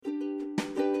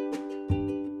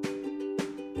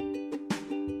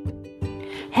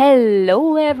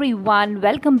Hello everyone,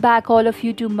 welcome back all of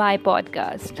you to my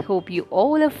podcast. Hope you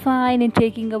all are fine and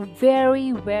taking a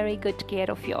very good care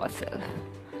of yourself.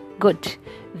 Good,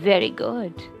 very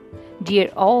good. Dear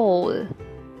all,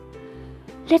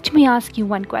 let me ask you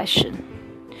one question.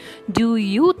 Do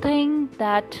you think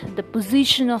that the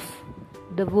position of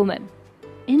the woman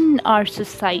in our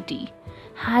society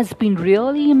has been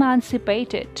really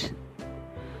emancipated?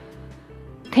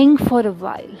 Think for a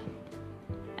while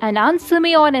and answer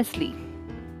me honestly,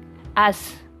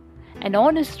 as an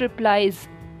honest reply is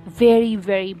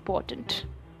very important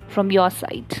from your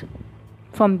side,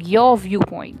 from your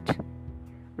viewpoint,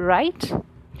 right?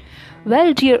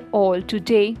 Well, dear all,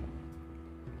 today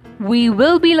we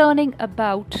will be learning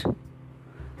about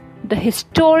the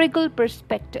historical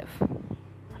perspective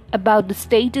about the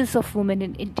status of women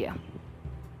in India.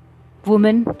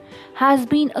 Women has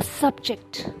been a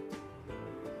subject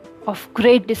of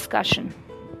great discussion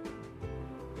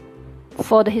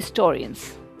for the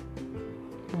historians.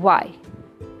 Why?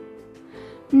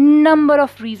 Number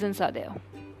of reasons are there.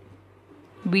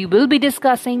 We will be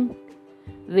discussing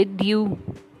with you,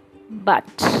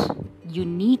 but you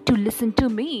need to listen to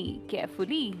me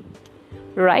carefully,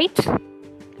 right?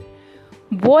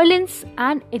 Violence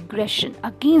and aggression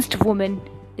against women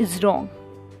is wrong.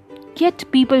 Yet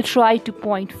people try to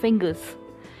point fingers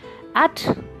at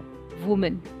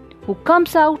women who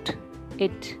comes out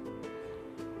it,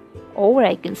 or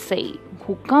I can say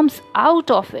who comes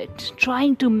out of it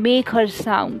trying to make her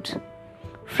sound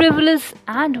frivolous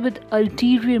and with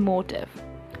ulterior motive.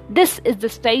 This is the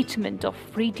statement of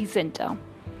Preeti Zinta,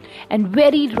 and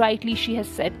very rightly she has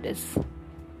said this.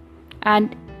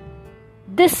 And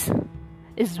this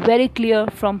is very clear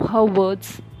from her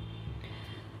words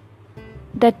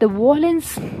that the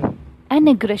violence and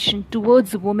aggression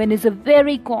towards a woman is a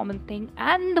very common thing,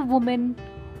 and the woman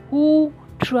who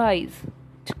tries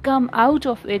to come out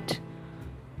of it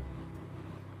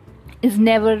is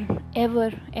never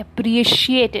ever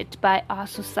appreciated by our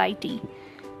society.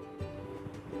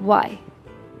 Why?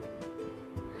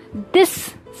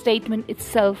 This statement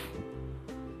itself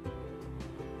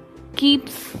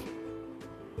keeps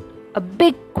a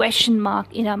big question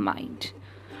mark in our mind,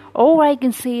 or I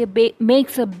can say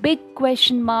makes a big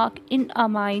question mark in our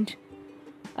mind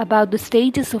about the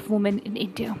status of women in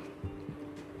India.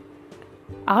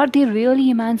 Are they really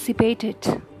emancipated?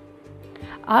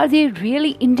 Are they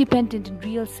really independent in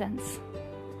real sense?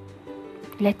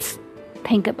 Let's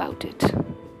think about it.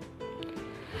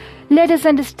 Let us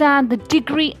understand the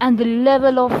degree and the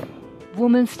level of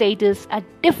women's status at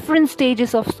different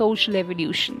stages of social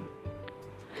evolution.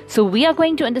 So we are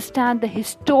going to understand the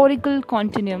historical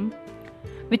continuum,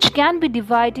 which can be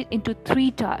divided into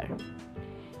three-tier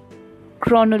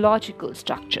chronological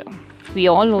structure. We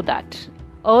all know that.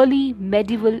 Early,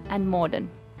 medieval and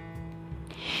modern.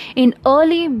 In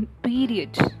early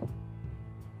period,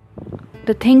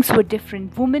 the things were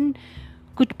different. Women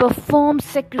could perform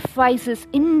sacrifices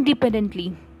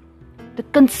independently. The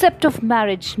concept of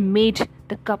marriage made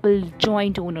the couple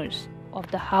joint owners of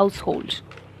the household.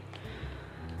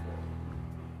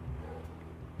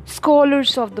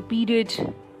 Scholars of the period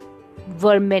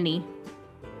were many,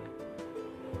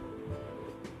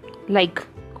 like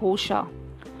Kosha,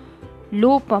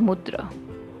 Lopamudra,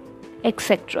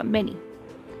 etc. Many.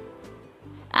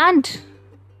 And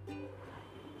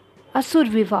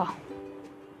Asur Vivah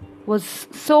was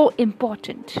so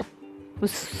important,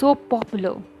 was so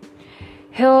popular.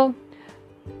 Here,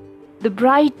 the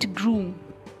bridegroom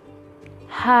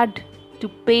had to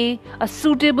pay a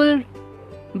suitable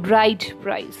bride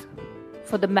price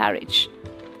for the marriage.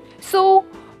 So,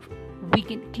 we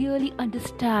can clearly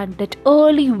understand that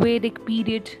early Vedic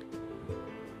period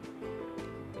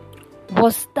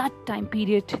was that time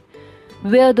period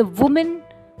where the woman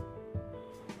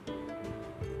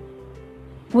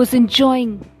was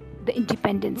enjoying the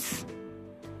independence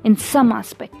in some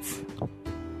aspects.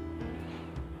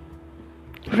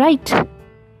 Right?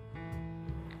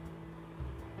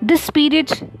 This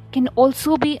period can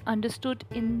also be understood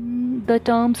in the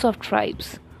terms of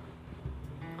tribes.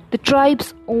 The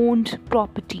tribes owned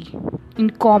property in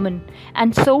common,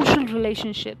 and social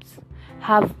relationships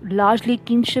have largely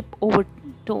kinship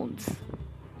overtones.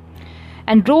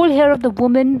 And role here of the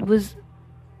woman was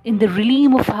in the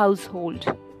realm of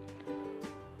household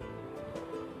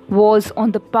was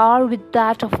on the par with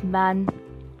that of man,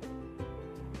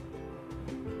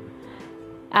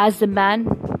 as the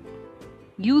man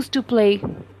used to play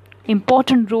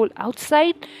important role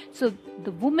outside, so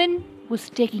the woman was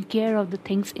taking care of the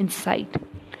things inside.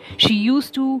 She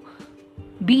used to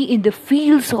be in the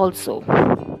fields also,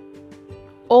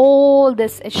 all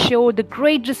this assured the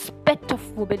great respect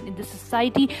of women in the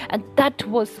society, and that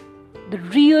was the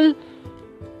real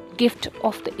gift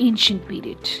of the ancient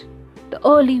period, the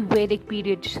early Vedic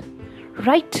period.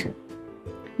 Right?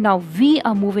 Now we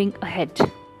are moving ahead.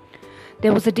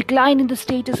 There was a decline in the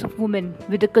status of women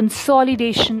with the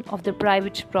consolidation of their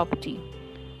private property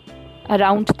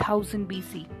around 1000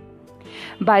 BC.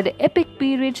 By the epic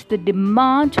period, the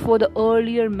demand for the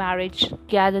earlier marriage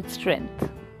gathered strength.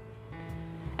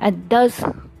 And thus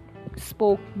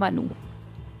spoke Manu.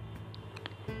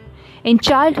 In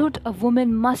childhood, a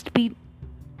woman must be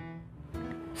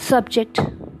subject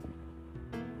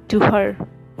to her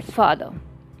father,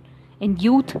 in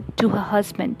youth to her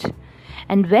husband,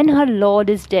 and when her lord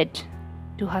is dead,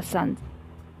 to her son.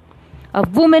 A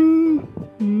woman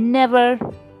never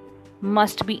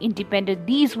must be independent.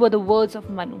 These were the words of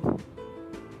Manu.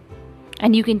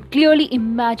 And you can clearly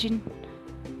imagine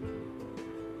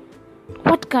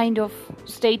what kind of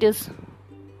status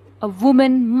a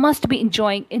woman must be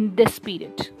enjoying in this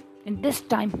period, in this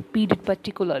time period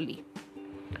particularly.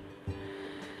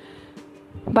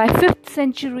 By 5th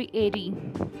century AD,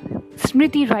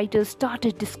 Smriti writers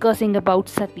started discussing about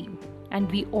sati,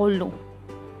 and we all know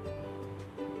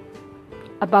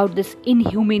about this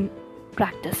inhumane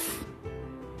practice.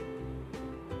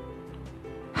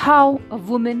 How a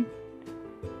woman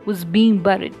was being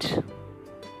buried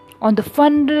on the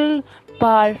funeral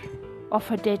pyre of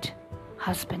her dead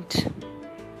husband.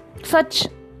 Such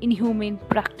inhumane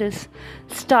practice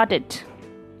started,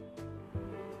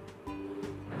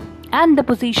 and the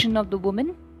position of the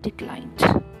woman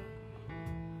declined.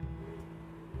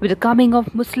 With the coming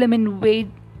of Muslim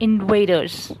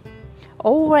invaders,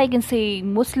 or I can say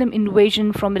Muslim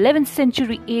invasion from 11th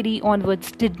century AD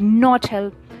onwards, did not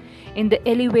help in the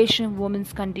elevation of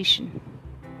women's condition.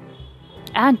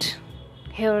 And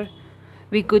here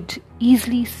we could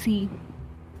easily see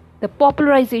the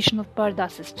popularization of Parda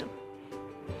system.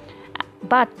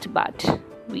 But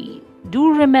we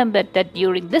do remember that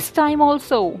during this time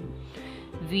also,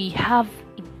 we have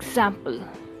example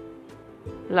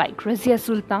like Razia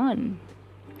Sultan,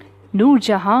 Noor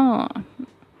Jahan,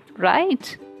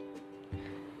 right?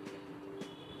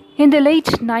 In the late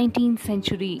 19th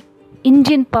century,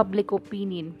 Indian public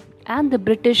opinion and the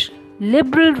British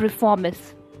liberal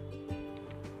reformists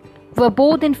were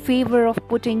both in favor of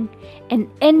putting an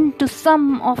end to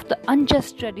some of the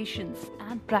unjust traditions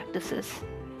and practices.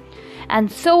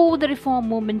 And so the reform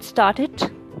movement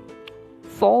started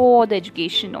for the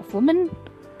education of women,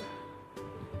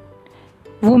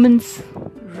 women's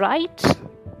rights,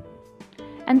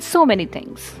 and so many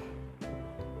things.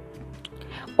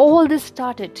 All this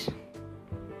started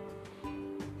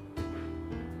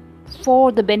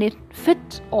for the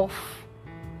benefit of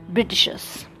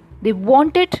Britishers. They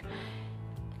wanted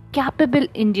capable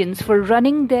Indians for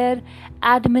running their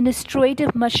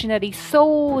administrative machinery,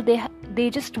 so they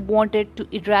just wanted to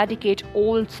eradicate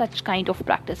all such kind of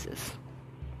practices.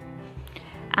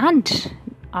 And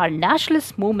our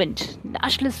nationalist movement,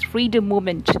 nationalist freedom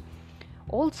movement,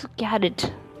 also carried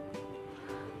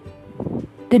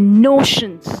the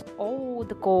notions or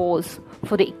the cause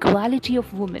for the equality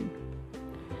of women.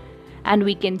 And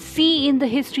we can see in the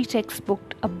history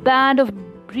textbook a band of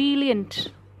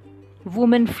brilliant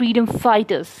women freedom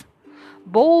fighters,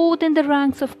 both in the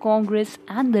ranks of Congress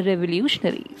and the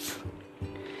revolutionaries.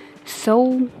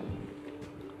 So,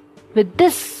 with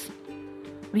this,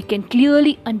 we can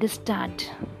clearly understand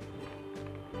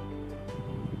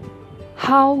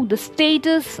how the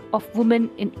status of women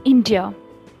in India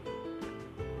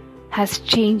has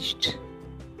changed.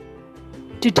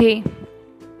 Today,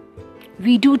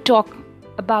 we do talk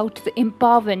about the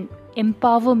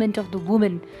empowerment of the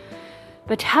woman,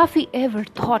 but have we ever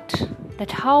thought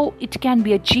that how it can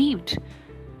be achieved?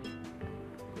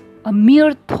 A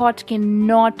mere thought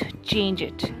cannot change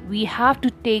it. We have to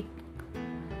take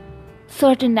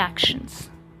certain actions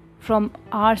from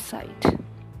our side.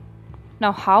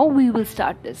 Now, how we will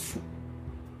start this?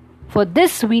 For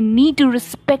this, we need to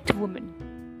respect women.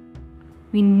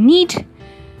 We need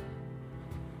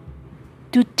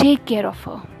to take care of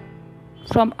her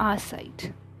from our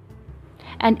side.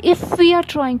 And if we are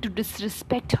trying to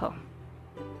disrespect her,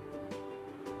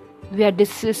 we are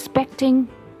disrespecting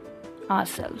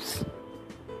ourselves.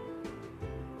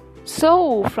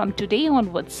 So, from today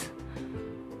onwards,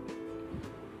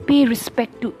 pay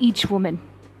respect to each woman,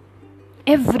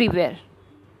 everywhere.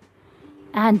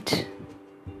 And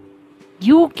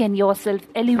you can yourself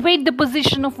elevate the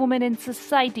position of women in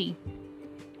society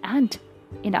and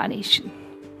in our nation.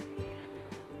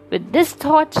 With this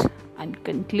thought, I'm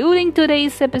concluding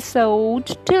today's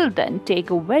episode. Till then, take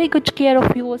a very good care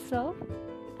of yourself.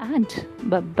 and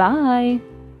bye bye.